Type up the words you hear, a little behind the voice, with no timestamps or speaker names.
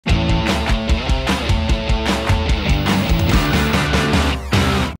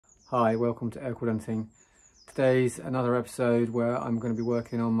Hi, welcome to Air Cooled Anything. Today's another episode where I'm going to be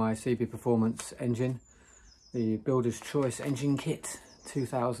working on my CB Performance engine, the Builder's Choice Engine Kit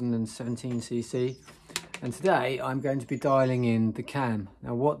 2017cc. And today I'm going to be dialing in the cam.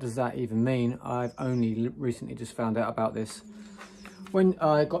 Now what does that even mean? I've only recently just found out about this. When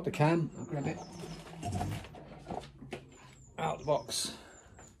I got the cam, I'll grab it out of the box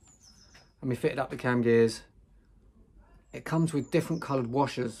and we fitted up the cam gears. It comes with different coloured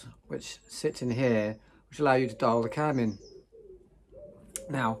washers which sit in here, which allow you to dial the cam in.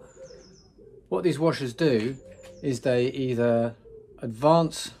 Now, what these washers do is they either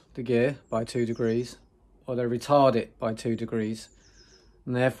advance the gear by 2 degrees or they retard it by 2 degrees.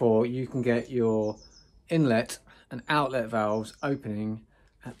 And therefore you can get your inlet and outlet valves opening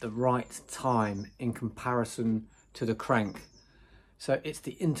at the right time in comparison to the crank. So it's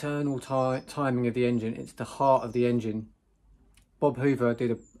the internal timing of the engine, it's the heart of the engine. Bob Hoover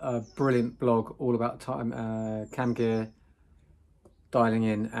did a brilliant blog all about cam gear dialing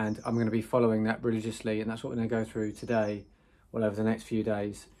in, and I'm going to be following that religiously, and that's what we're going to go through today, well, over the next few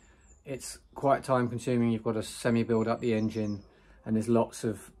days. It's quite time consuming. You've got to semi-build up the engine and there's lots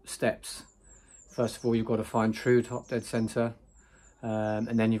of steps. First of all, you've got to find true top dead center,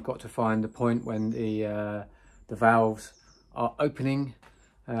 and then you've got to find the point when the valves are opening,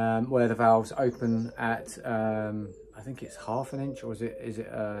 where the valves open at I think it's ½ an inch, or is it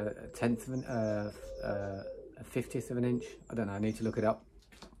a 1/10 of a 50th of an inch? I don't know, I need to look it up.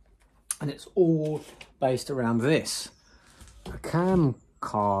 And it's all based around this, a cam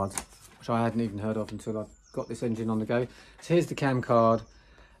card, which I hadn't even heard of until I got this engine on the go. So here's the cam card,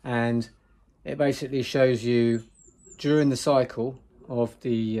 and it basically shows you during the cycle of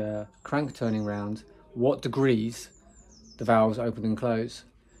the crank turning round what degrees the valves open and close.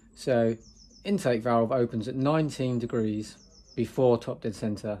 So intake valve opens at 19 degrees before top dead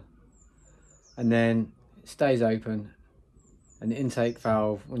center, and then it stays open, and the intake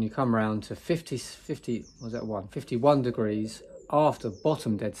valve, when you come around to 51 degrees after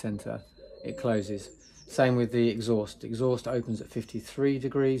bottom dead center, it closes. Same with the exhaust. The exhaust opens at 53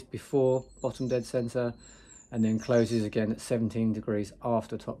 degrees before bottom dead center and then closes again at 17 degrees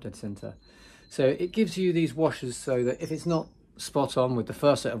after top dead center. So it gives you these washers so that if it's not spot on with the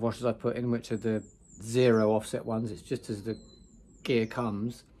first set of washers I put in, which are the 0 offset ones, it's just as the gear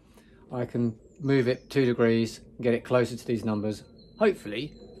comes, I can move it 2 degrees and get it closer to these numbers.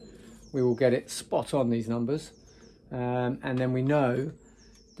 Hopefully we will get it spot on these numbers, and then we know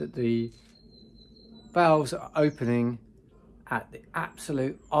that the valves are opening at the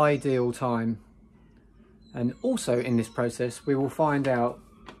absolute ideal time. And also in this process we will find out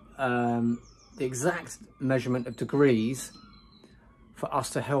the exact measurement of degrees for us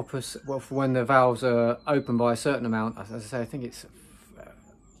to help us, well, for when the valves are open by a certain amount. As I say, I think it's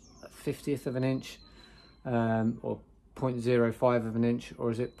a 50th of an inch, or 0.05 of an inch,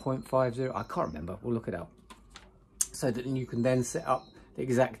 or is it 0.50? I can't remember, we'll look it up. So that you can then set up the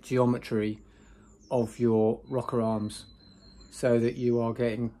exact geometry of your rocker arms so that you are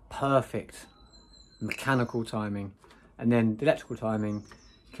getting perfect mechanical timing, and then the electrical timing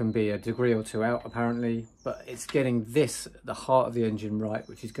can be a degree or 2 out apparently, but it's getting this, the heart of the engine, right,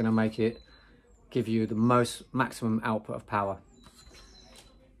 which is going to make it give you the maximum output of power.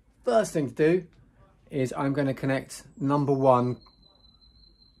 First thing to do is I'm going to connect number 1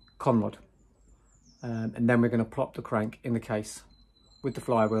 con rod, and then we're going to plop the crank in the case with the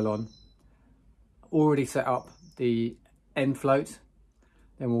flywheel on. Already set up the end float,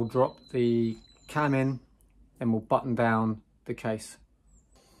 then we'll drop the cam in, and we'll button down the case.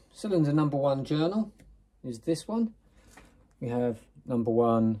 Cylinder number 1 journal is this one. We have number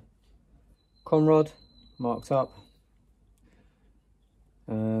 1 con rod marked up.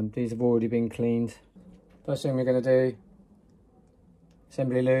 These have already been cleaned. First thing we're going to do,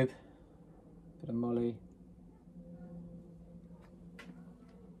 assembly lube, bit of moly,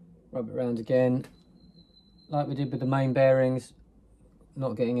 rub it around again like we did with the main bearings,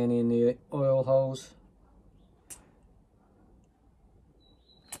 not getting any in the oil holes.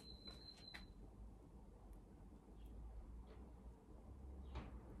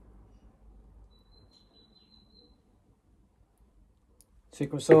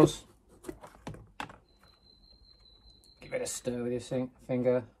 Secret sauce. Give it a stir with your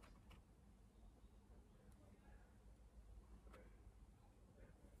finger.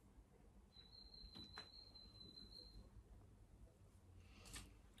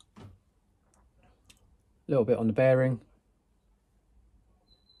 A little bit on the bearing.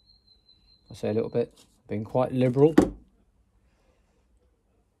 I say a little bit, being quite liberal.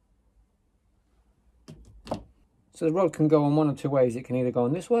 So the rod can go on one of two ways. It can either go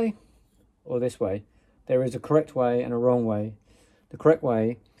on this way or this way. There is a correct way and a wrong way. The correct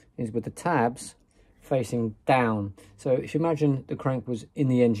way is with the tabs facing down. So if you imagine the crank was in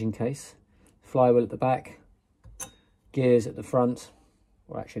the engine case, flywheel at the back, gears at the front,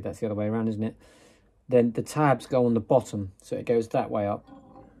 or actually that's the other way around, isn't it? Then the tabs go on the bottom, so it goes that way up.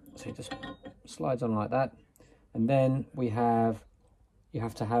 So it just slides on like that. And then you have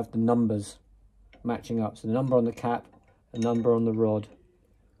to have the numbers matching up. So the number on the cap, the number on the rod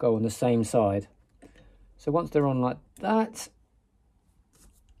go on the same side. So once they're on like that,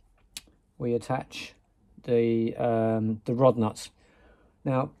 we attach the rod nuts.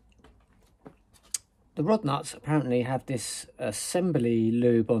 Now, the rod nuts apparently have this assembly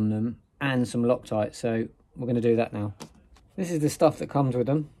lube on them and some Loctite, so we're going to do that now. This is the stuff that comes with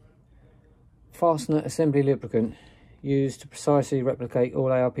them. Fastener assembly lubricant used to precisely replicate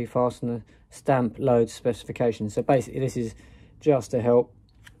all ARP fastener stamp load specifications. So basically this is just to help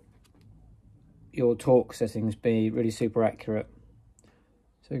your torque settings be really super accurate.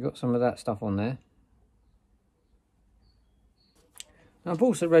 So you've got some of that stuff on there. Now I've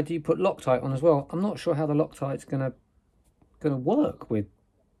also read that you put Loctite on as well. I'm not sure how the Loctite's gonna work with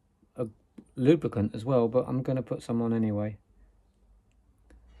a lubricant as well, but I'm gonna put some on anyway.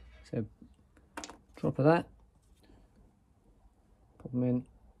 So drop of that, pop them in.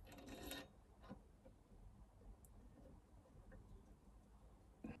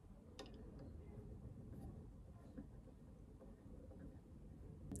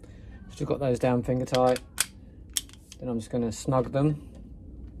 Still got those down finger tight. Then I'm just going to snug them,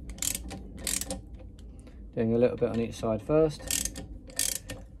 doing a little bit on each side first.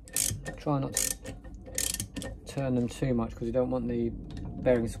 Try not to turn them too much because you don't want the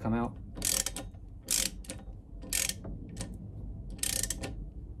bearings to come out.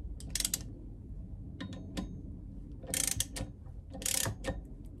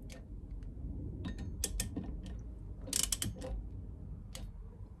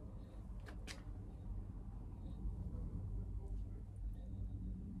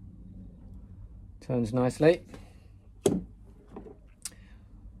 Turns nicely.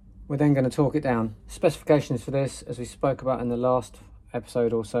 We're then going to torque it down. Specifications for this, as we spoke about in the last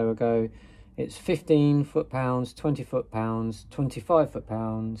episode or so ago, it's 15 foot-pounds, 20 foot-pounds, 25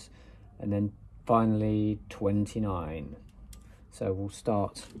 foot-pounds, and then finally 29. So we'll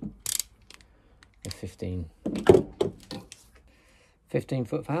start with 15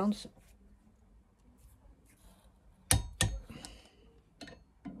 foot-pounds.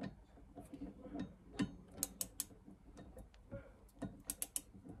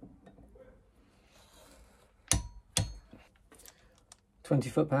 £20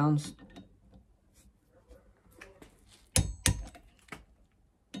 foot-pounds,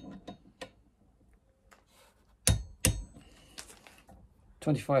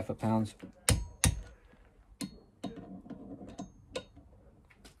 £25 foot-pounds,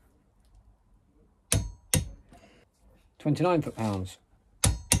 £29 foot-pounds,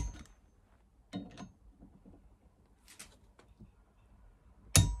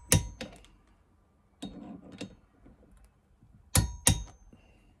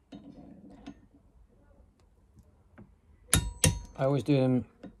 I always do them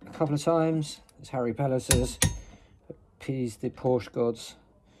a couple of times, as Harry Peller says, appease the Porsche gods,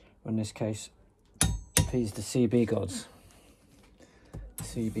 or in this case, appease the CB gods,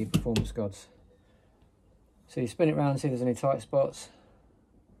 CB performance gods. So you spin it around, see if there's any tight spots.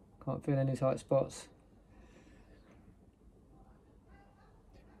 Can't feel any tight spots.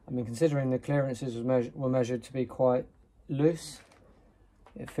 I mean, considering the clearances were measured to be quite loose,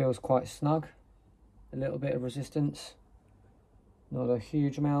 it feels quite snug. A little bit of resistance. Not a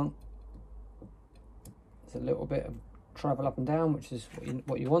huge amount. There's a little bit of travel up and down, which is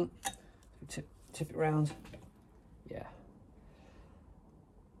what you want. Tip it round. Yeah.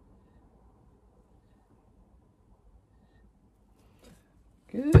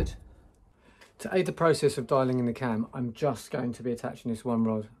 Good. To aid the process of dialing in the cam, I'm just going to be attaching this one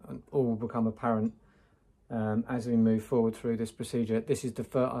rod, and all will become apparent as we move forward through this procedure. This is the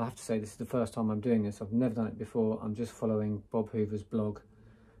first, I have to say, this is the first time I'm doing this. I've never done it before. I'm just following Bob Hoover's blog,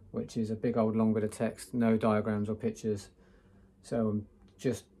 which is a big old long bit of text, no diagrams or pictures. So I'm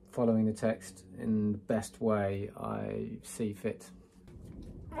just following the text in the best way I see fit.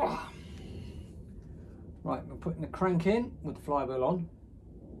 Right, we're putting the crank in with the flywheel on.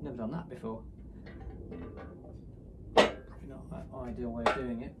 Never done that before. Probably not that ideal way of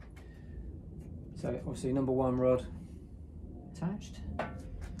doing it. So obviously number one rod attached.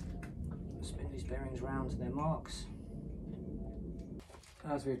 Spin these bearings round to their marks.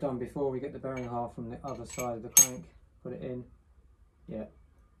 As we've done before, we get the bearing half from the other side of the crank. put it in. Yeah,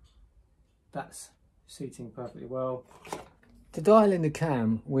 that's seating perfectly well. To dial in the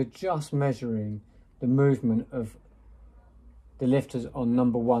cam, we're just measuring the movement of the lifters on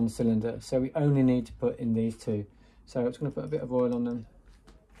number 1 cylinder, so we only need to put in these 2. So I'm just going to put a bit of oil on them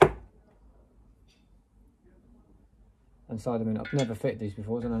and slide them in. I've never fit these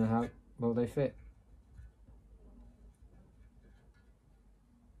before, so I don't know how well they fit.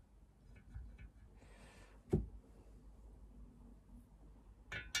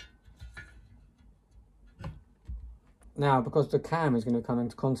 Now, because the cam is going to come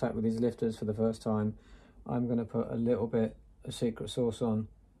into contact with these lifters for the first time, I'm going to put a little bit of secret sauce on,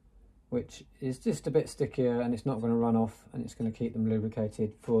 which is just a bit stickier and it's not going to run off, and it's going to keep them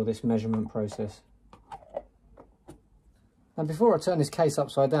lubricated for this measurement process. And before I turn this case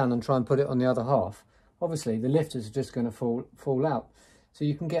upside down and try and put it on the other half, obviously the lifters are just going to fall out. So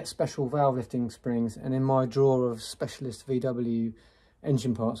you can get special valve lifting springs, and in my drawer of specialist VW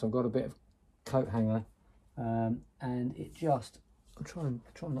engine parts, I've got a bit of coat hanger. And it just, I'm trying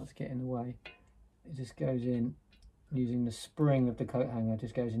not to get in the way, it just goes in using the spring of the coat hanger,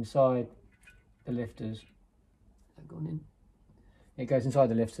 just goes inside the lifters. Has that gone in? It goes inside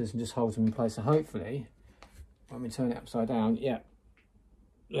the lifters and just holds them in place. So hopefully when we turn it upside down, yeah,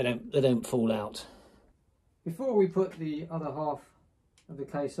 they don't fall out. Before we put the other half of the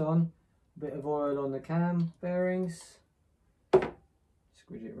case on, a bit of oil on the cam bearings,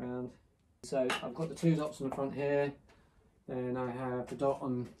 squidge it around. So I've got the 2 dots on the front here, then I have the dot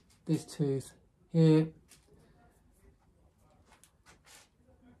on this tooth here,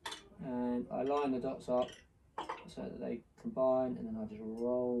 and I line the dots up so that they combine, and then I just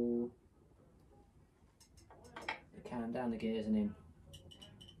roll the cam down the gears and in.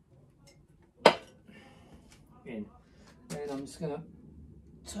 Then I'm just going to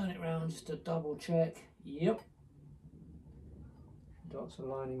turn it around just to double check. Yep. Dots are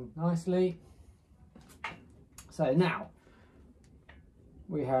lining nicely. So now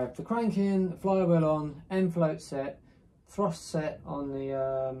we have the crank in, the flywheel on, end float set, thrust set on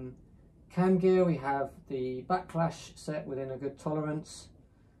the cam gear. We have the backlash set within a good tolerance,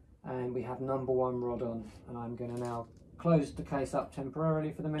 and we have number 1 rod on. And I'm going to now close the case up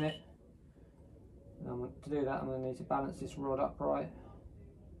temporarily for the minute. And to do that, I'm going to need to balance this rod upright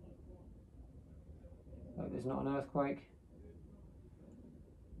so there's not an earthquake.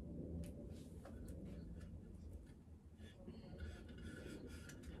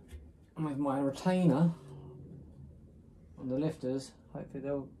 With my retainer on the lifters, hopefully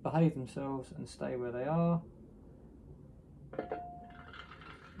they'll behave themselves and stay where they are.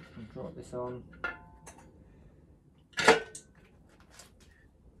 Drop this on,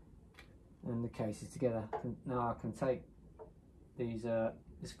 and the case is together. Now I can take these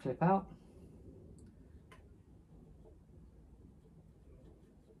this clip out,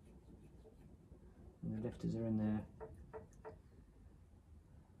 and the lifters are in there.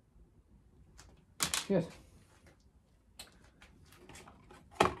 Good.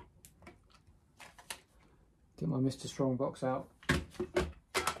 Get my Mr. Strong box out.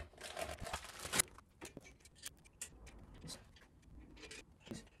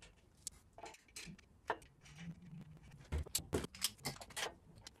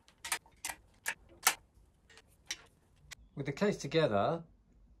 With the case together,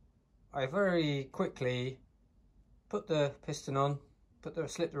 I very quickly put the piston on,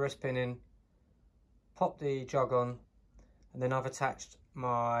 slip the wrist pin in, pop the jug on, and then I've attached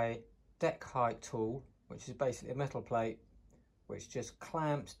my deck height tool, which is basically a metal plate which just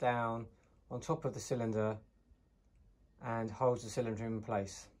clamps down on top of the cylinder and holds the cylinder in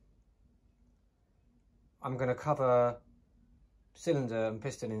place. I'm going to cover cylinder and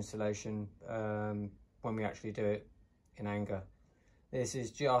piston installation when we actually do it in anger. This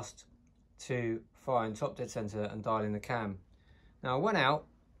is just to find top dead center and dial in the cam. Now I went on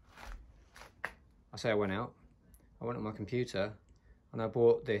my computer and I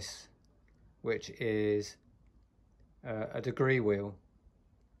bought this, which is a degree wheel.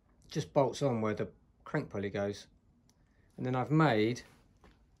 It just bolts on where the crank pulley goes. And then I've made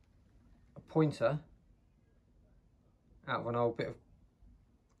a pointer out of an old bit of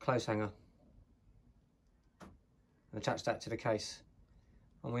clothes hanger and attach that to the case.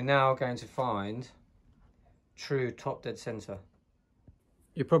 And we're now going to find true top dead center.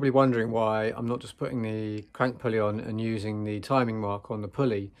 You're probably wondering why I'm not just putting the crank pulley on and using the timing mark on the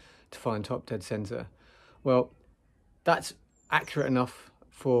pulley to find top dead center. Well, that's accurate enough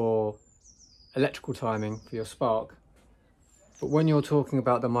for electrical timing for your spark. But when you're talking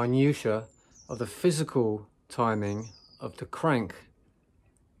about the minutiae of the physical timing of the crank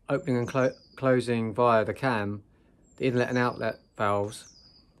opening and closing via the cam, the inlet and outlet valves,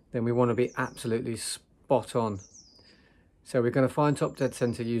 then we want to be absolutely spot on. So we're going to find top dead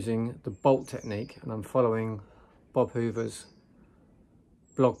center using the bolt technique, and I'm following Bob Hoover's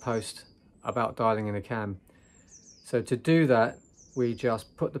blog post about dialing in a cam. So to do that, we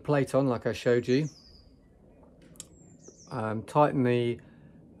just put the plate on like I showed you, tighten the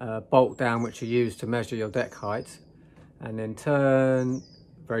bolt down which you use to measure your deck height, and then turn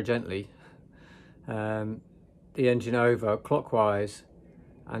very gently the engine over clockwise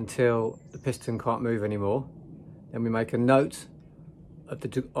until the piston can't move anymore. Then we make a note of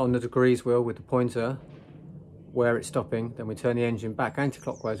on the degrees wheel with the pointer where it's stopping. Then we turn the engine back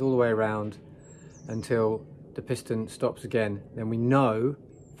anti-clockwise all the way around until the piston stops again. Then we know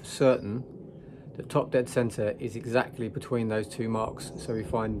for certain that top dead center is exactly between those two marks. So we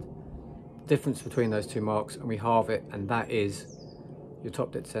find the difference between those two marks and we halve it, and that is your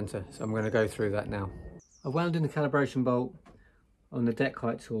top dead center. So I'm going to go through that now. I've wound in the calibration bolt on the deck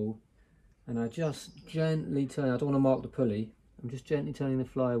height tool, and I just gently turn, I don't want to mark the pulley, I'm just gently turning the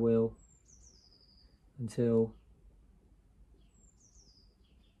flywheel until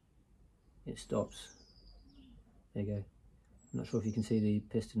it stops. There you go. I'm not sure if you can see the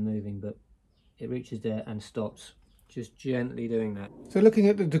piston moving, but it reaches there and stops. Just gently doing that. So looking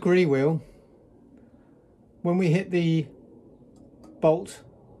at the degree wheel, when we hit the bolt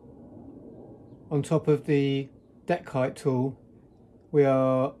on top of the deck height tool, we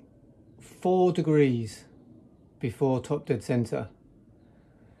are 4 degrees before top dead center.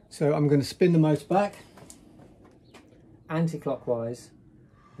 So I'm going to spin the motor back anti-clockwise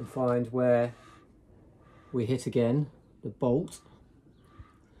and find where we hit again the bolt.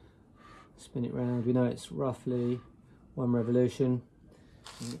 Spin it round. We know it's roughly 1 revolution.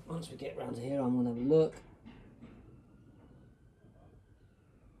 And once we get round to here, I'm going to have a look.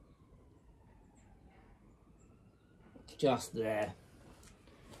 Just there.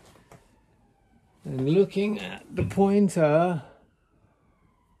 And looking at the pointer,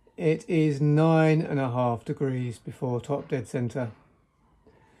 it is 9.5 degrees before top dead center.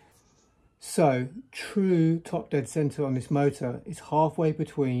 So true top dead center on this motor is halfway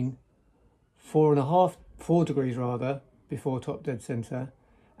between 4 degrees rather before top dead center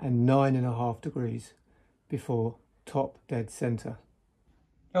and 9.5 degrees before top dead center.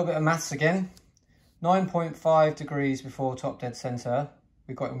 A little bit of maths again. 9.5 degrees before top dead center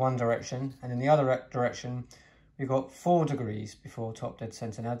we got in one direction, and in the other direction we got 4 degrees before top dead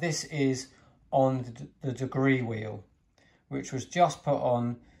center. Now this is on the degree wheel, which was just put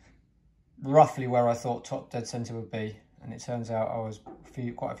on roughly where I thought top dead center would be, and it turns out I was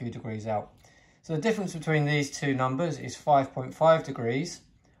quite a few degrees out. So the difference between these two numbers is 5.5 degrees.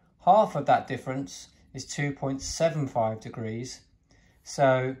 Half of that difference is 2.75 degrees.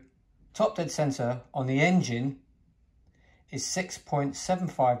 So top dead center on the engine is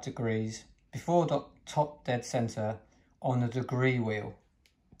 6.75 degrees before top dead center on the degree wheel.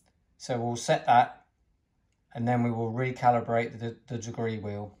 So we'll set that, and then we will recalibrate the degree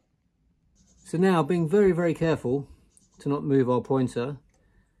wheel. So now, being very, very careful to not move our pointer,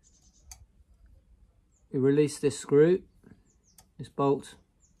 we release this screw, this bolt,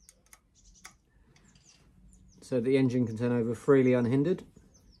 so the engine can turn over freely unhindered.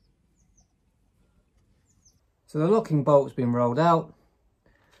 So the locking bolt's been rolled out,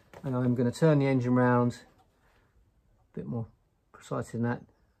 and I'm going to turn the engine round a bit more precisely than that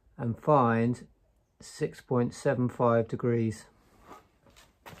and find 6.75 degrees.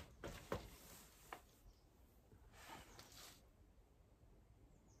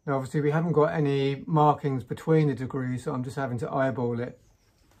 Now obviously we haven't got any markings between the degrees, so I'm just having to eyeball it.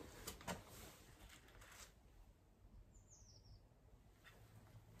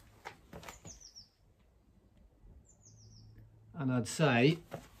 And I'd say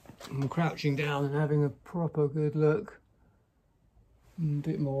I'm crouching down and having a proper good look. A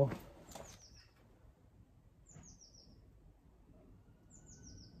bit more.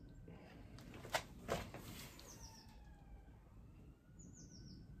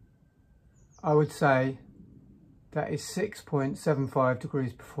 I would say that is 6.75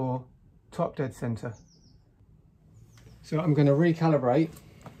 degrees before top dead center. So I'm going to recalibrate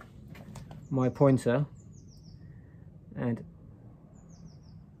my pointer, and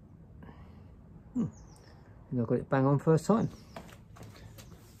I got it bang on first time.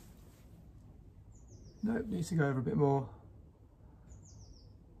 Nope, needs to go over a bit more.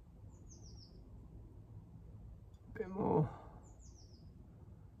 Bit more.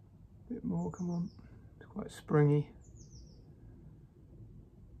 Bit more, come on. It's quite springy.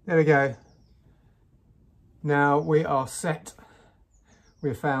 There we go. Now we are set.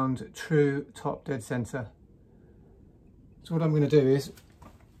 We've found true top dead center. So what I'm going to do is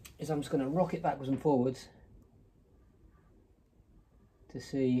I'm just going to rock it backwards and forwards to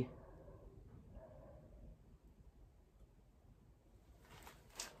see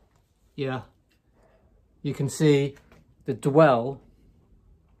you can see the dwell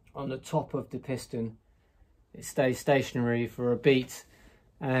on the top of the piston. It stays stationary for a beat,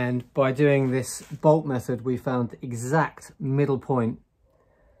 and by doing this bolt method we found the exact middle point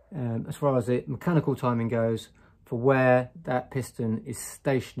as far as the mechanical timing goes for where that piston is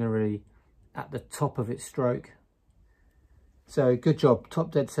stationary at the top of its stroke. So good job,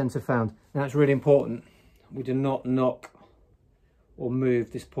 top dead center found. Now it's really important we do not knock or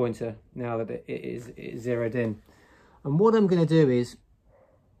move this pointer now that it is zeroed in. And what I'm going to do is,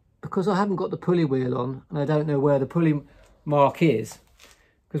 because I haven't got the pulley wheel on and I don't know where the pulley mark is,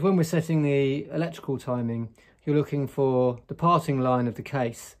 because when we're setting the electrical timing you're looking for the parting line of the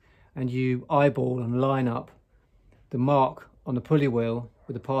case and you eyeball and line up the mark on the pulley wheel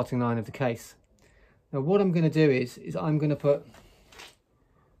with the parting line of the case. Now what I'm going to do is I'm going to put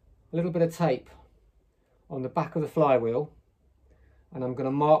a little bit of tape on the back of the flywheel, and I'm going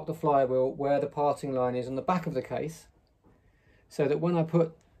to mark the flywheel where the parting line is on the back of the case, so that when I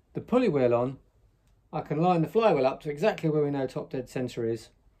put the pulley wheel on I can line the flywheel up to exactly where we know top dead center is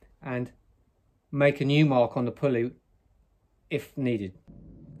and make a new mark on the pulley if needed.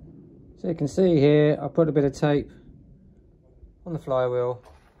 So you can see here I put a bit of tape on the flywheel,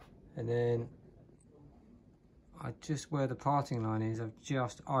 and then just where the parting line is I've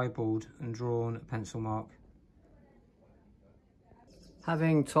just eyeballed and drawn a pencil mark.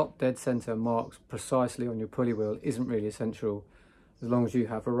 Having top dead center marks precisely on your pulley wheel isn't really essential, as long as you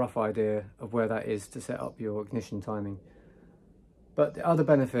have a rough idea of where that is to set up your ignition timing. But the other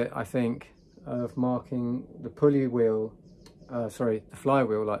benefit, I think, of marking the pulley wheel, the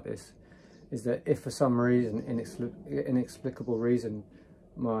flywheel like this, is that if for some reason, inexplicable reason,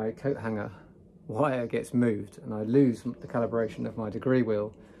 my coat hanger wire gets moved and I lose the calibration of my degree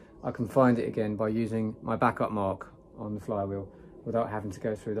wheel, I can find it again by using my backup mark on the flywheel without having to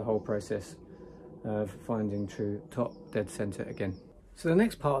go through the whole process of finding true top dead center again. So the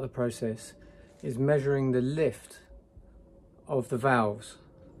next part of the process is measuring the lift of the valves,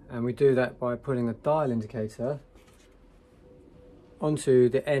 and we do that by putting a dial indicator onto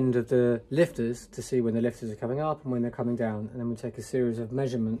the end of the lifters to see when the lifters are coming up and when they're coming down, and then we take a series of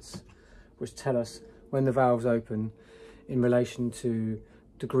measurements which tell us when the valves open in relation to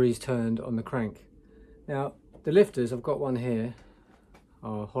degrees turned on the crank. Now the lifters, I've got one here,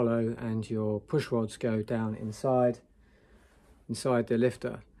 are hollow, and your push rods go down inside the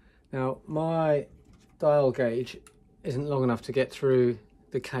lifter. Now my dial gauge isn't long enough to get through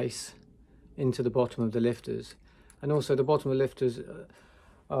the case into the bottom of the lifters, and also the bottom of the lifters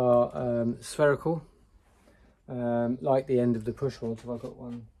are spherical, like the end of the push rod. So I've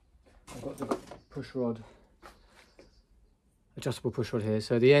got the push rod, adjustable push rod here,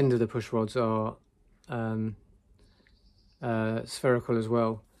 so the end of the push rods are spherical as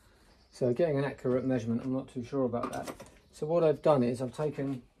well. So getting an accurate measurement, I'm not too sure about that. So what I've done is I've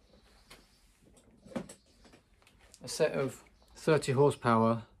taken a set of 30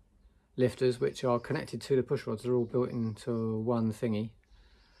 horsepower lifters which are connected to the push rods. They're all built into one thingy,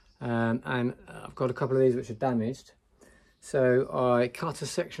 and I've got a couple of these which are damaged, so I cut a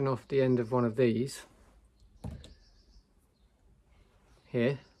section off the end of one of these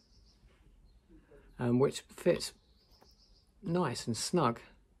here, which fits nice and snug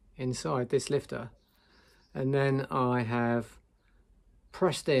inside this lifter, and then I have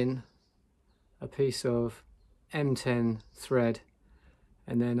pressed in a piece of M10 thread,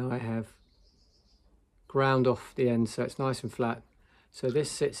 and then I have ground off the end so it's nice and flat. So this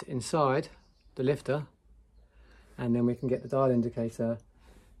sits inside the lifter, and then we can get the dial indicator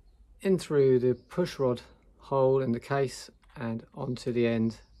in through the push rod hole in the case and onto the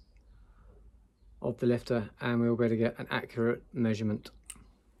end of the lifter, and we'll be able to get an accurate measurement.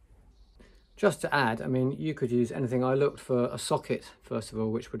 Just to add, I mean, you could use anything. I looked for a socket first of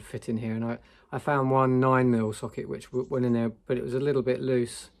all which would fit in here, and I found one 9mm socket which went in there, but it was a little bit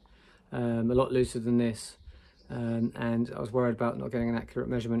loose, a lot looser than this, and I was worried about not getting an accurate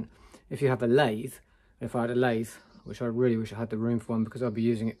measurement. If you have a lathe, if I had a lathe, which I really wish I had the room for one because I'd be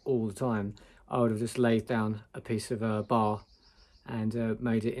using it all the time, I would have just laid down a piece of bar and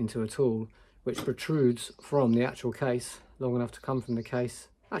made it into a tool which protrudes from the actual case, long enough to come from the case.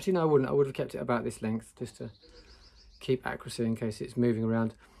 Actually no, I wouldn't. I would have kept it about this length just to keep accuracy in case it's moving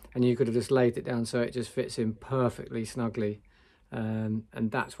around, and you could have just laid it down so it just fits in perfectly snugly, and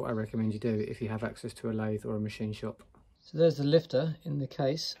that's what I recommend you do if you have access to a lathe or a machine shop. So there's the lifter in the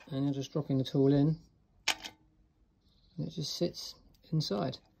case, and you're just dropping the tool in, and it just sits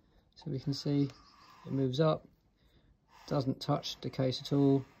inside. So we can see it moves up, doesn't touch the case at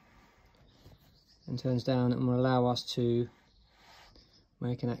all, and turns down, and will allow us to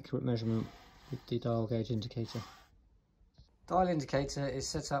make an accurate measurement with the dial gauge indicator. Dial indicator is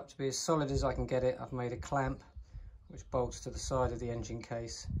set up to be as solid as I can get it. I've made a clamp which bolts to the side of the engine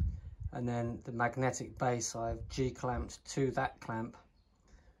case, and then the magnetic base I've G-clamped to that clamp,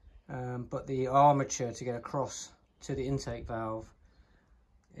 but the armature to get across to the intake valve,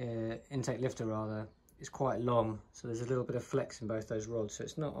 intake lifter rather, is quite long, so there's a little bit of flex in both those rods, so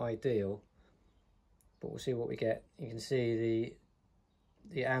it's not ideal, but we'll see what we get. You can see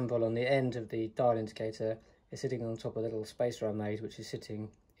the anvil on the end of the dial indicator is sitting on top of the little spacer I made, which is sitting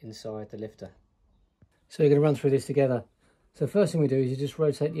inside the lifter. So you're going to run through this together. So first thing we do is you just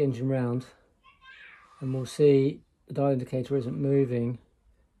rotate the engine round, and we'll see the dial indicator isn't moving,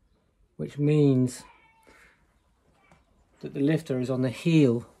 which means that the lifter is on the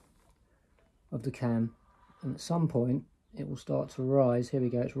heel of the cam, and at some point it will start to rise. Here we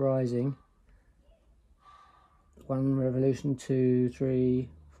go, it's rising. 1 revolution, 2, 3,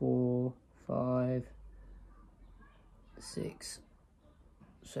 4, 5, 6,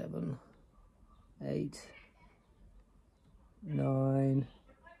 7, 8, 9,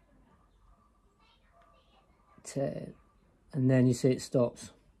 10, and then you see it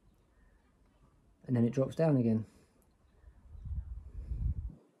stops, and then it drops down again.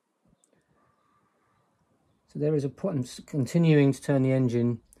 So there is a point. I'm continuing to turn the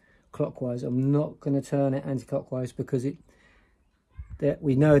engine clockwise. I'm not going to turn it anti-clockwise because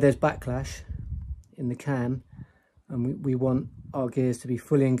we know there's backlash in the cam, and we want our gears to be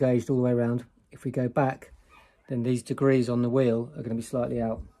fully engaged all the way around. If we go back, then these degrees on the wheel are going to be slightly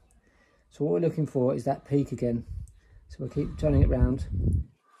out. So what we're looking for is that peak again. So we'll keep turning it round.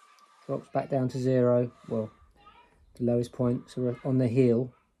 Drops back down to 0, well, the lowest point, so we're on the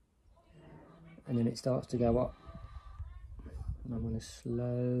heel, and then it starts to go up. And I'm going to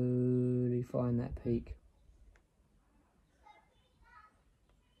slowly find that peak.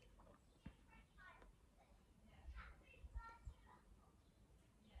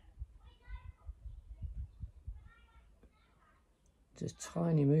 Just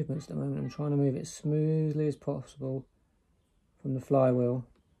tiny movements at the moment. I'm trying to move it as smoothly as possible from the flywheel.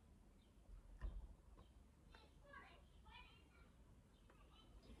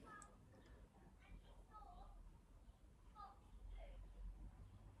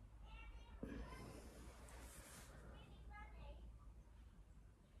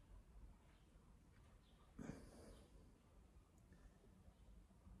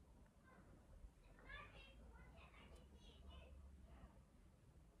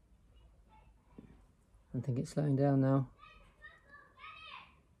 I think it's slowing down now.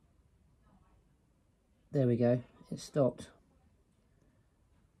 There we go, it stopped.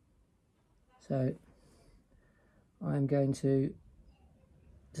 So I'm going to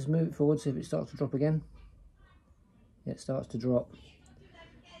just move it forward, see if it starts to drop again. Yeah, it starts to drop.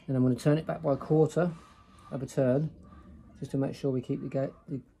 Then I'm going to turn it back by a quarter of a turn, just to make sure we keep the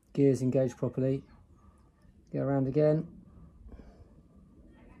gears engaged properly. Go around again.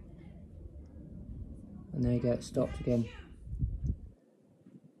 And there you go, it stopped again.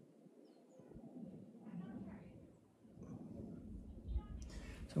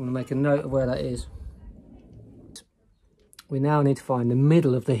 So I'm going to make a note of where that is. We now need to find the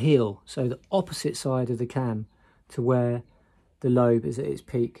middle of the heel, so the opposite side of the cam to where the lobe is at its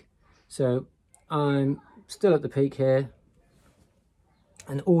peak. So I'm still at the peak here,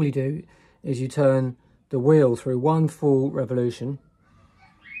 and all you do is you turn the wheel through 1 full revolution.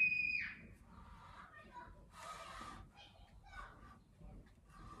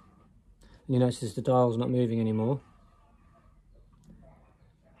 You notice the dial's not moving anymore.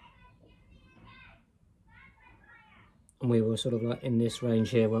 And we were sort of like in this range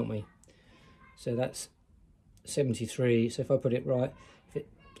here, weren't we? So that's 73. So if I put it right,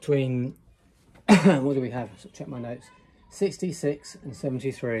 between, what do we have? So check my notes. 66 and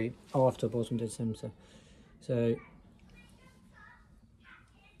 73 after bottom dead center. So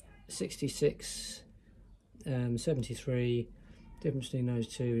 66, 73. Difference between those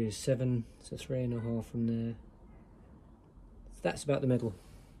two is 7, so 3.5 from there. So that's about the middle.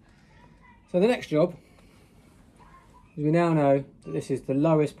 So the next job is we now know that this is the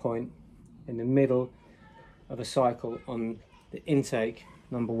lowest point in the middle of a cycle on the intake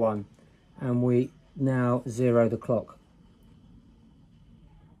number 1, and we now zero the clock.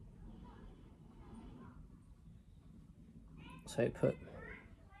 So put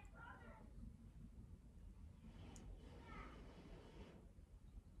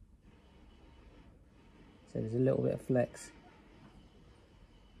So there's a little bit of flex.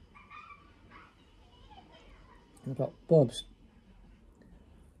 I've got Bob's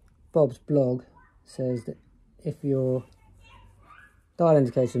blog says that if your dial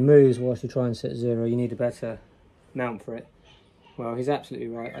indicator moves whilst you try and set 0, you need a better mount for it. Well, he's absolutely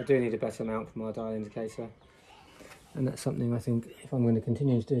right. I do need a better mount for my dial indicator, and that's something I think if I'm going to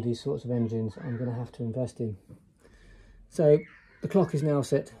continue to do these sorts of engines, I'm going to have to invest in. So the clock is now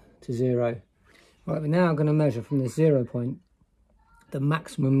set to 0. Right, we're now going to measure from the 0 point the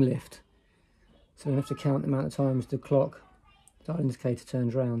maximum lift. So we have to count the amount of times the clock dial indicator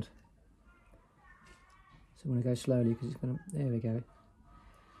turns round. So I'm going to go slowly because it's going to, there we go.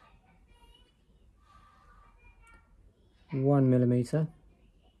 1 millimetre,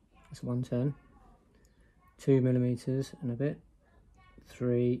 that's one turn. 2 millimetres and a bit.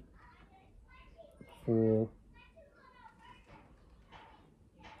 3, 4,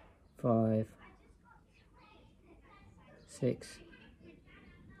 5, 6,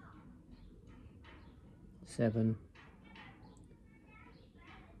 7,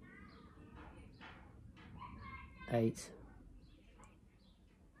 8,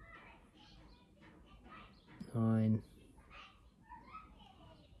 9,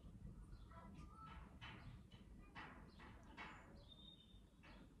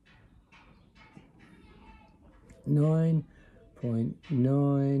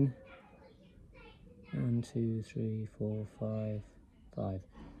 9.9. 1, 2, 3, 4, 5, 5.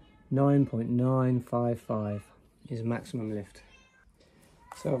 9.955 is maximum lift.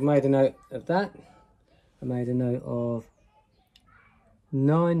 So I've made a note of that. I made a note of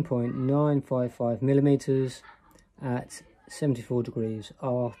 9.955 millimeters at 74 degrees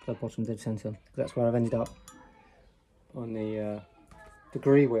after bottom dead center. That's where I've ended up on the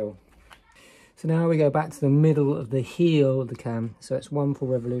degree wheel. So now we go back to the middle of the heel of the cam. So it's 1 full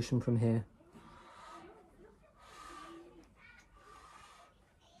revolution from here.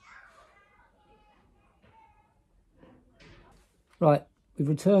 Right, we've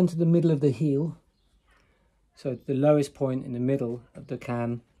returned to the middle of the heel. So the lowest point in the middle of the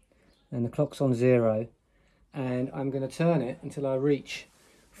cam, and the clock's on 0. And I'm going to turn it until I reach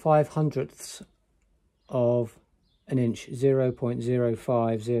 5/100ths of an inch,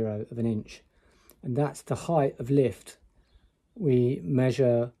 0.050 of an inch. And that's the height of lift we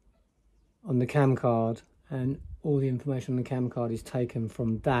measure on the cam card, and all the information on the cam card is taken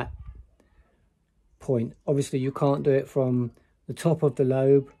from that point. Obviously you can't do it from the top of the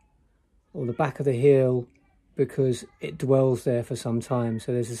lobe or the back of the heel because it dwells there for some time.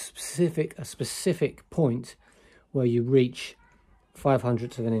 So there's a specific point where you reach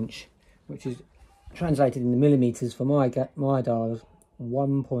 5/100ths of an inch, which is translated into millimeters for my dial,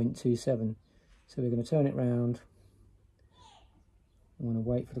 1.27. So we're going to turn it round. I want to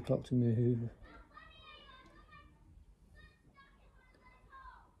wait for the clock to move.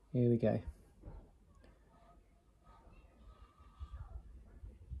 Here we go.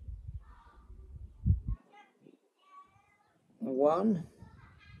 1,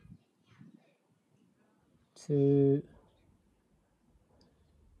 2.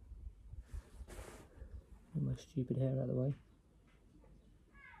 Get my stupid hair out of the way.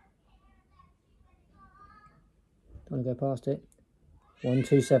 Don't want to go past it.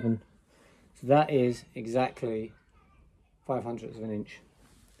 127. So that is exactly 5/100ths of an inch.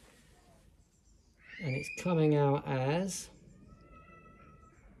 And it's coming out as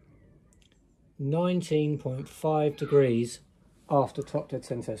 19.5 degrees after top dead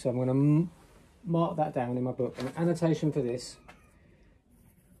center. So I'm going to mark that down in my book. And the annotation for this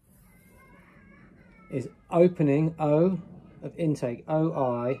is opening O of intake,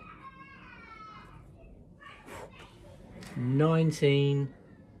 OI,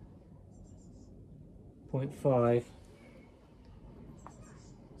 19.5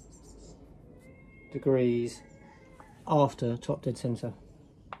 degrees after top dead center.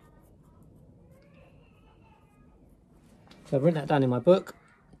 So I've written that down in my book,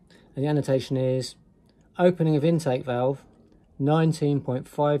 and the annotation is opening of intake valve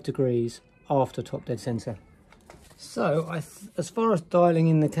 19.5 degrees after top dead center. So as far as dialing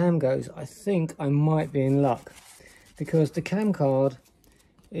in the cam goes, I think I might be in luck, because the cam card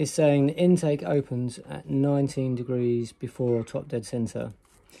is saying the intake opens at 19 degrees before top dead center,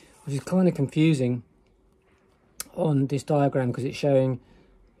 which is kind of confusing on this diagram because it's showing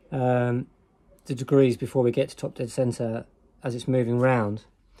the degrees before we get to top dead center as it's moving round.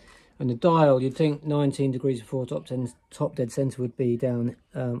 And the dial, you'd think 19 degrees before top dead center would be down,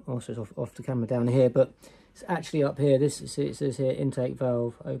 also it's off the camera down here, but it's actually up here. It says here intake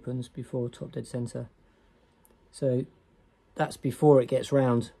valve opens before top dead center. So that's before it gets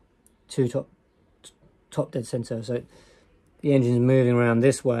round to top dead center. So the engine's moving around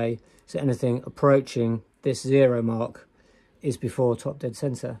this way, so anything approaching this 0 mark is before top dead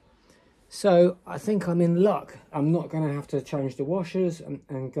center. So I think I'm in luck. I'm not going to have to change the washers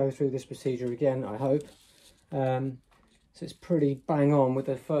and go through this procedure again, I hope. So it's pretty bang on with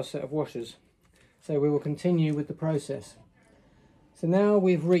the first set of washers. So we will continue with the process. So now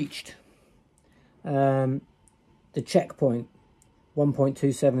we've reached the checkpoint,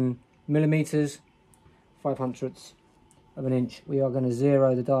 1.27 millimeters, 5/100ths of an inch. We are going to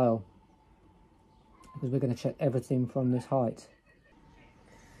zero the dial because we're going to check everything from this height.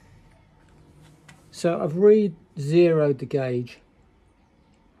 So I've re-zeroed the gauge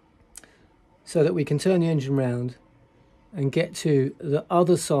so that we can turn the engine round and get to the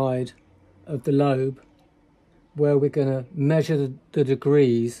other side of the lobe where we're going to measure the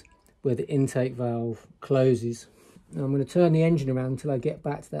degrees where the intake valve closes. Now I'm going to turn the engine around until I get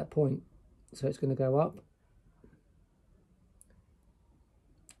back to that point. So it's going to go up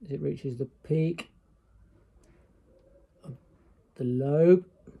as it reaches the peak of the lobe.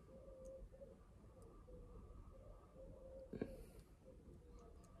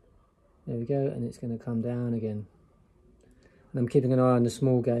 There we go, and it's going to come down again. And I'm keeping an eye on the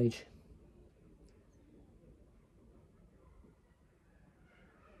small gauge.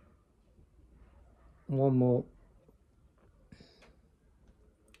 One more.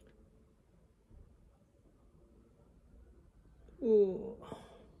 Ooh.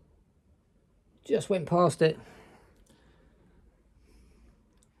 Just went past it.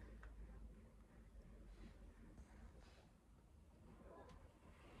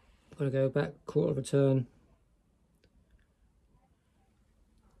 Got to go back quarter of a turn.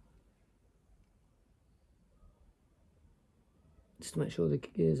 Just to make sure the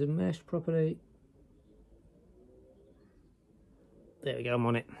gears are meshed properly. There we go, I'm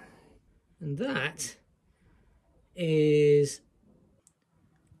on it. And that is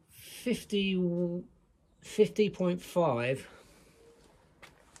 50.5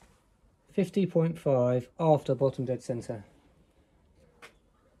 after bottom dead center.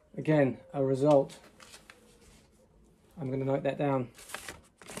 Again, a result. I'm going to note that down.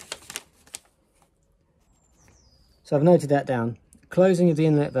 So I've noted that down. Closing of the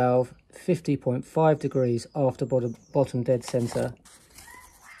inlet valve, 50.5 degrees after bottom dead center.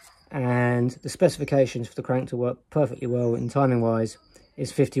 And the specifications for the crank to work perfectly well in timing wise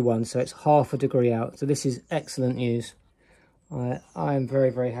is 51, so it's half a degree out. So this is excellent news. I am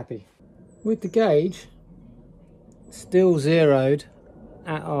very, very happy. With the gauge still zeroed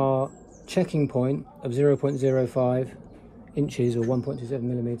at our checking point of 0.05 inches or 1.27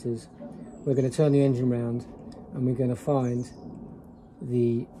 millimeters, we're going to turn the engine round and we're going to find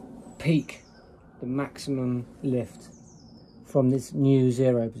the peak, the maximum lift from this new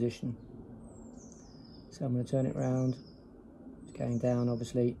 0 position. So I'm going to turn it round. It's going down,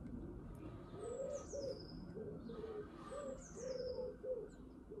 obviously.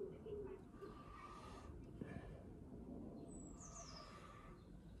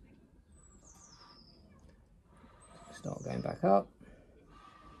 Start going back up.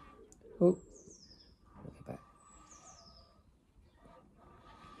 Oh, back.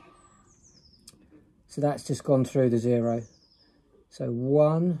 So that's just gone through the 0. So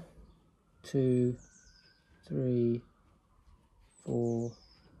 1, 2, 3, 4,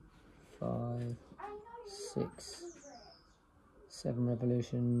 5, 6, 7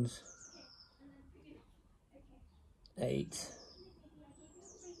 revolutions, 8,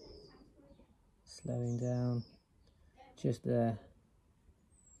 slowing down, just there,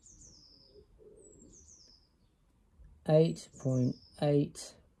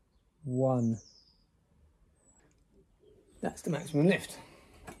 8.81. That's the maximum lift.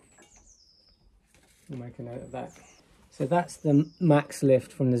 We'll make a note of that. So that's the max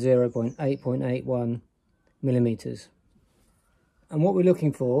lift from the 0.8.81 millimeters. And what we're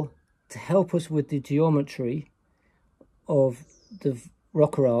looking for to help us with the geometry of the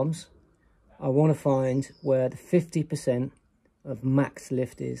rocker arms, I want to find where the 50% of max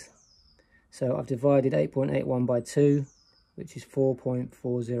lift is. So I've divided 8.81 by 2, which is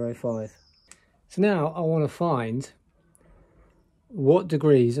 4.405. So now I want to find what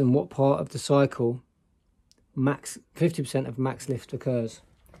degrees and what part of the cycle max 50% of max lift occurs.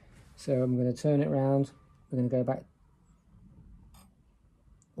 So I'm going to turn it round. We're going to go back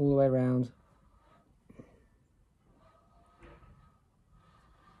all the way around.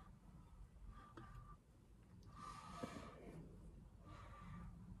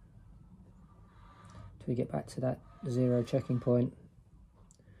 Till we get back to that 0 checking point.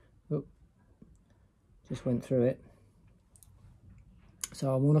 Oh, just went through it. So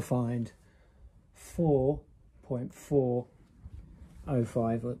I want to find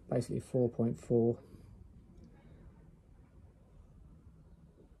 4.405, basically 4.4.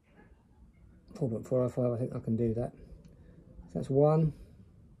 4.405, I think I can do that. So that's 1,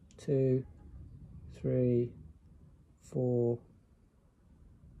 2, 3, 4.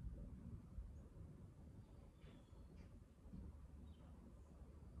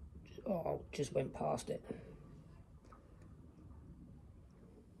 Oh, just went past it.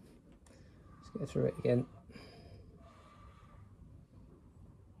 Let's go through it again.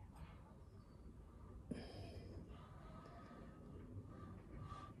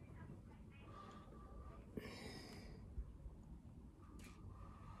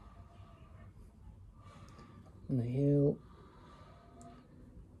 On the heel.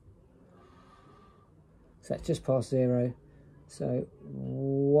 So that's just past 0. So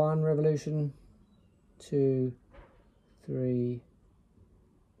 1 revolution, 2, 3,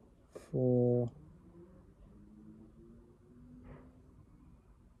 4.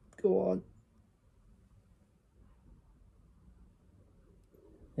 Go on.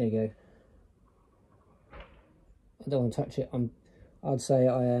 There you go. I don't want to touch it. I'd say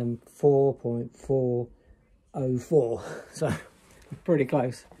I am 4.404. So pretty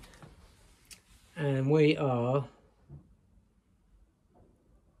close. And we are,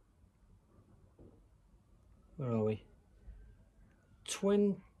 where are we?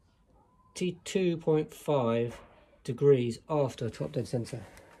 22.5 degrees after top dead center.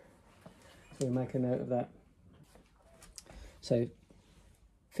 So we'll make a note of that. So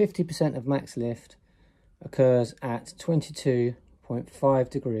 50% of max lift occurs at 22.5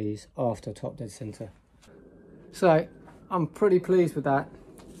 degrees after top dead center. So I'm pretty pleased with that.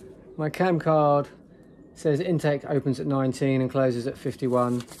 My cam card says intake opens at 19 and closes at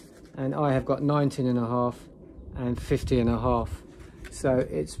 51, and I have got 19.5 and 50.5. So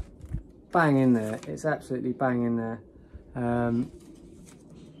it's bang in there. It's absolutely bang in there.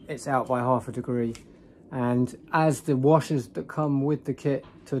 It's out by ½ degree, and as the washers that come with the kit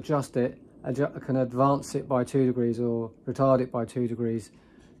to adjust it can advance it by 2 degrees or retard it by 2 degrees,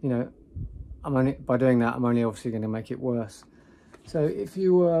 you know, by doing that I'm only obviously going to make it worse. So if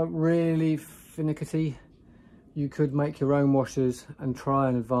you were really finicky, you could make your own washers and try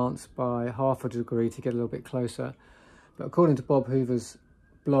and advance by ½ degree to get a little bit closer. But according to Bob Hoover's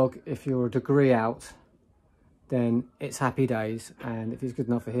blog, if you're a degree out, then it's happy days, and if it's good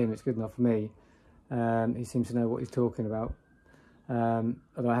enough for him, it's good enough for me. He seems to know what he's talking about,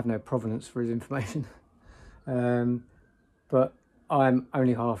 although I have no provenance for his information. But I'm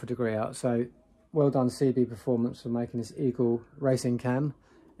only ½ degree out, so well done CB Performance for making this Eagle racing cam.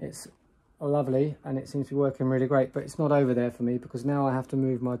 It's lovely and it seems to be working really great, but it's not over there for me because now I have to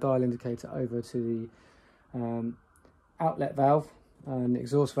move my dial indicator over to the outlet valve and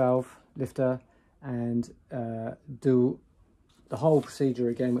exhaust valve lifter and do the whole procedure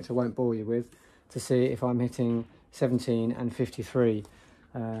again, which I won't bore you with, to see if I'm hitting 17 and 53.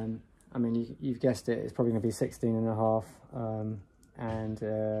 I mean, you've guessed it, it's probably going to be 16.5 and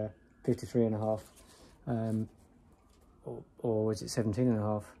 53.5, or is it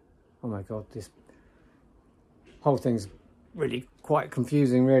 17.5? Oh my god, this whole thing's really quite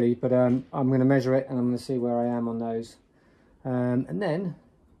confusing really, but I'm going to measure it and I'm going to see where I am on those, and then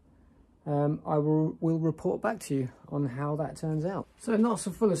I will report back to you on how that turns out. So not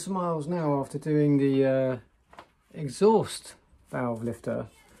so full of smiles now after doing the exhaust valve lifter,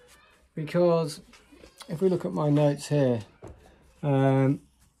 because if we look at my notes here, I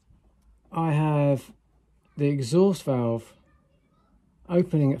have the exhaust valve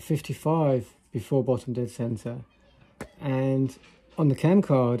opening at 55 before bottom dead center, and on the cam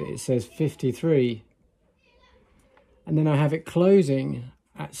card it says 53, and then I have it closing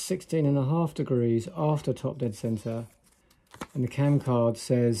at 16.5 degrees after top dead center, and the cam card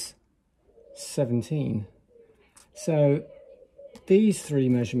says 17. So these three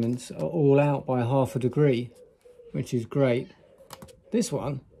measurements are all out by ½ degree, which is great. This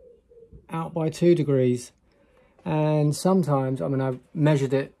one out by 2 degrees, and sometimes, I mean, I've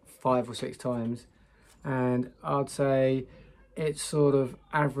measured it 5 or 6 times and I'd say it's sort of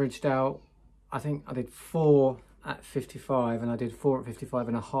averaged out. I think I did 4 at 55 and I did 4 at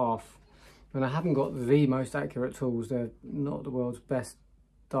 55.5, and I haven't got the most accurate tools. They're not the world's best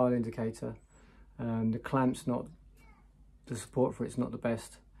dial indicator. The clamp's not, the support for it's not the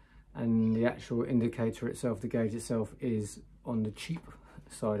best, and the actual indicator itself, the gauge itself, is on the cheap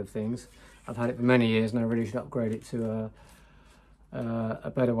side of things. I've had it for many years and I really should upgrade it to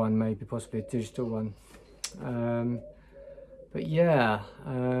a better one, maybe possibly a digital one. But yeah,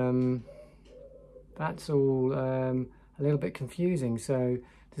 that's all a little bit confusing. So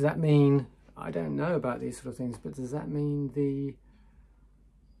does that mean I don't know about these sort of things, but does that mean the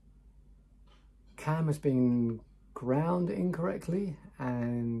cam has been ground incorrectly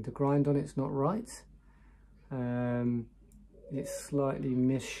and the grind on it's not right? It's slightly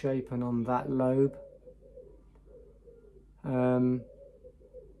misshapen on that lobe. I'm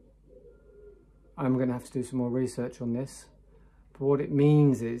going to have to do some more research on this. But what it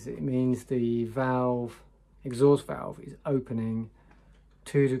means is, it means the valve, exhaust valve, is opening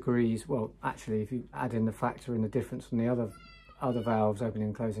 2 degrees. Well, actually, if you add in the factor in the difference from the other valves opening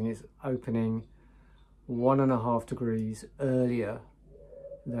and closing, it's opening 1.5 degrees earlier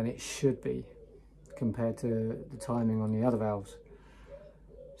than it should be compared to the timing on the other valves.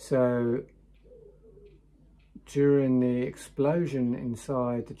 So during the explosion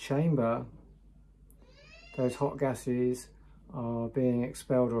inside the chamber, those hot gases are being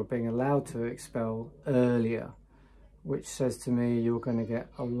expelled or being allowed to expel earlier, which says to me you're going to get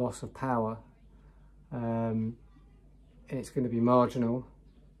a loss of power. It's going to be marginal,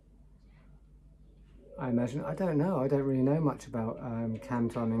 I imagine. I don't know, I don't really know much about cam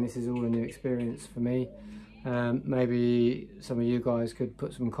timing. This is all a new experience for me. Maybe some of you guys could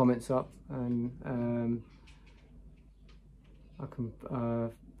put some comments up and I can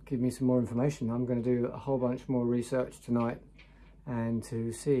give me some more information. I'm going to do a whole bunch more research tonight and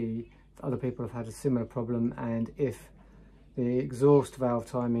to see if other people have had a similar problem and if the exhaust valve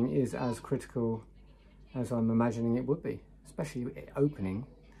timing is as critical as I'm imagining it would be, especially opening,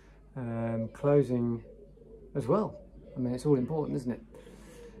 closing as well. I mean, it's all important, isn't it?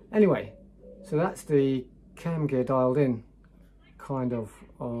 Anyway, so that's the cam gear dialed in, kind of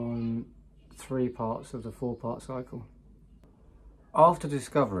on 3 parts of the 4-part cycle. After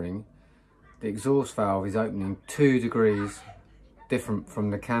discovering the exhaust valve is opening 2 degrees different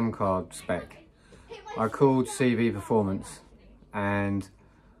from the cam card spec, I called CB Performance and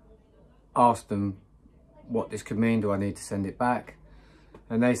asked them what this could mean. Do I need to send it back?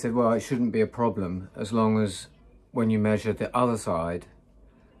 And they said, well, it shouldn't be a problem as long as when you measure the other side,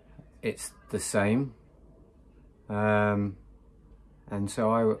 it's the same. And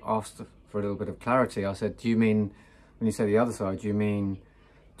so I asked for a little bit of clarity. I said, do you mean, when you say the other side, do you mean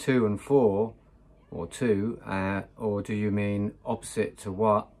 2 and 4 or 2, or do you mean opposite to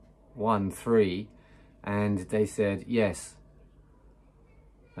what, 1, 3? And they said yes,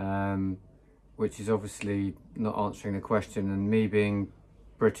 which is obviously not answering the question, and me being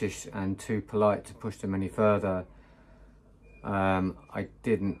British and too polite to push them any further, I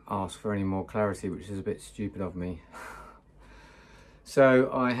didn't ask for any more clarity, which is a bit stupid of me.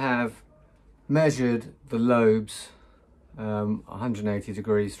 So I have measured the lobes 180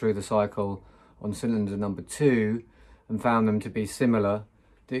 degrees through the cycle on cylinder number 2 and found them to be similar.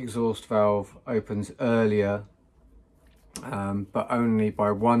 The exhaust valve opens earlier, but only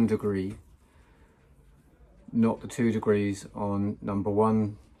by 1 degree, not the 2 degrees on number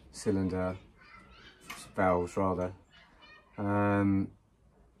 1 cylinder valves rather.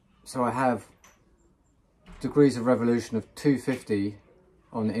 So I have degrees of revolution of 250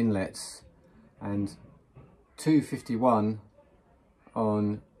 on inlets and 251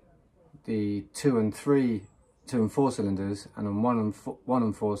 on the 2 and 4 cylinders, and on 1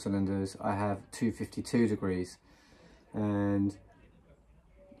 and 4 cylinders I have 252 degrees. And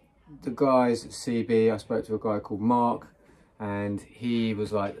the guys at CB, I spoke to a guy called Mark, and he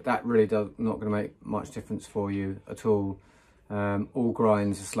was like, that really not going to make much difference for you at all. All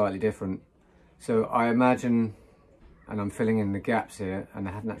grinds are slightly different. So I imagine, and I'm filling in the gaps here, and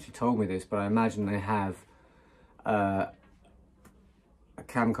they haven't actually told me this, but I imagine they have a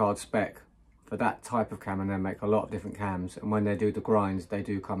cam card spec for that type of cam, and they make a lot of different cams, and when they do the grinds they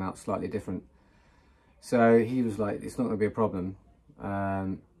do come out slightly different. So he was like, it's not going to be a problem.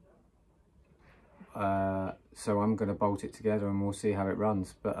 So I'm going to bolt it together and we'll see how it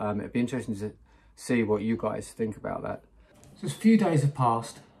runs, but it'd be interesting to see what you guys think about that. So a few days have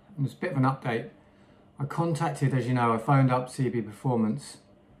passed and there's a bit of an update. I contacted, as you know, I phoned up CB Performance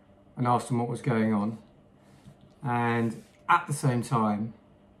and asked them what was going on, and at the same time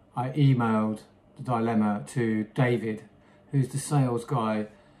I emailed the dilemma to David, who's the sales guy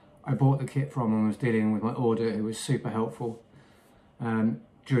I bought the kit from and was dealing with my order, who was super helpful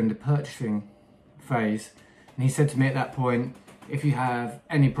during the purchasing phase. And he said to me at that point, if you have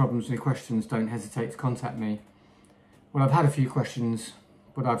any problems or any questions, don't hesitate to contact me. Well, I've had a few questions,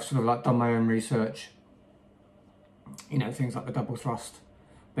 but I've sort of like done my own research, you know, things like the double thrust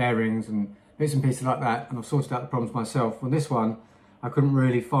bearings and bits and pieces like that, and I've sorted out the problems myself. On this one, I couldn't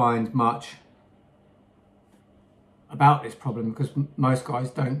really find much about this problem because most guys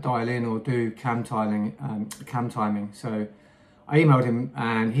don't dial in or do cam timing, so I emailed him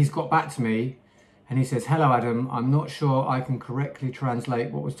and he's got back to me and he says, "Hello Adam, I'm not sure I can correctly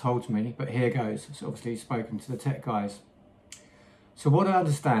translate what was told to me, but here goes." So obviously he's spoken to the tech guys. So what I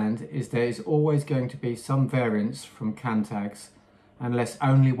understand is there is always going to be some variance from cam tags unless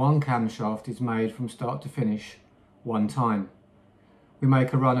only one camshaft is made from start to finish one time. We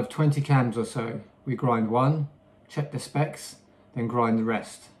make a run of 20 cams or so. We grind one, check the specs, then grind the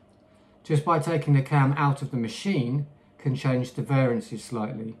rest. Just by taking the cam out of the machine can change the variances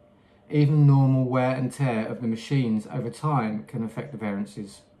slightly. Even normal wear and tear of the machines over time can affect the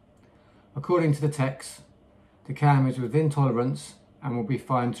variances. According to the techs, the cam is within tolerance and will be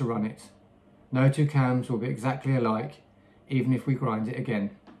fine to run it. No two cams will be exactly alike, even if we grind it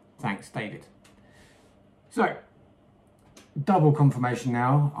again. Thanks, David. So, double confirmation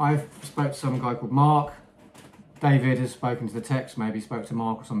now. I've spoke to some guy called Mark. David has spoken to the techs, maybe spoke to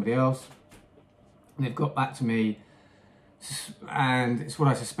Mark or somebody else. And they've got back to me, and it's what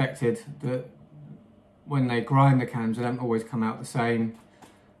I suspected, that when they grind the cams, they don't always come out the same.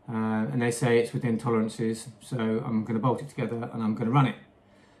 And they say it's within tolerances, so I'm going to bolt it together and I'm going to run it.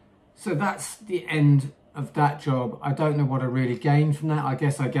 So that's the end of that job. I don't know what I really gained from that. I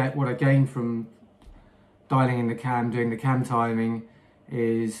guess I get what I gained from dialing in the cam, doing the cam timing,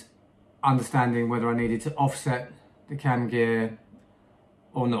 is understanding whether I needed to offset the cam gear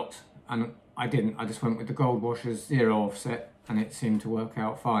or not. And I didn't. I just went with the gold washers, 0 offset, and it seemed to work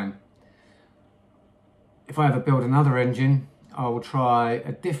out fine. If I ever build another engine, I will try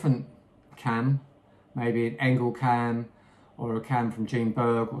a different cam, maybe an Engel cam or a cam from Gene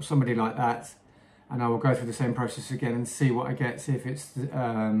Berg or somebody like that, and I will go through the same process again and see what I get, see if it's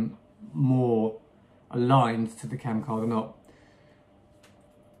more aligned to the cam card or not.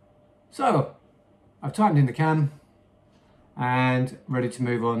 So I've tightened in the cam and ready to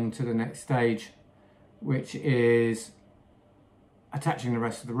move on to the next stage, which is attaching the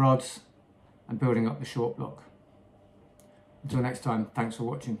rest of the rods and building up the short block. Until next time, thanks for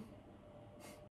watching.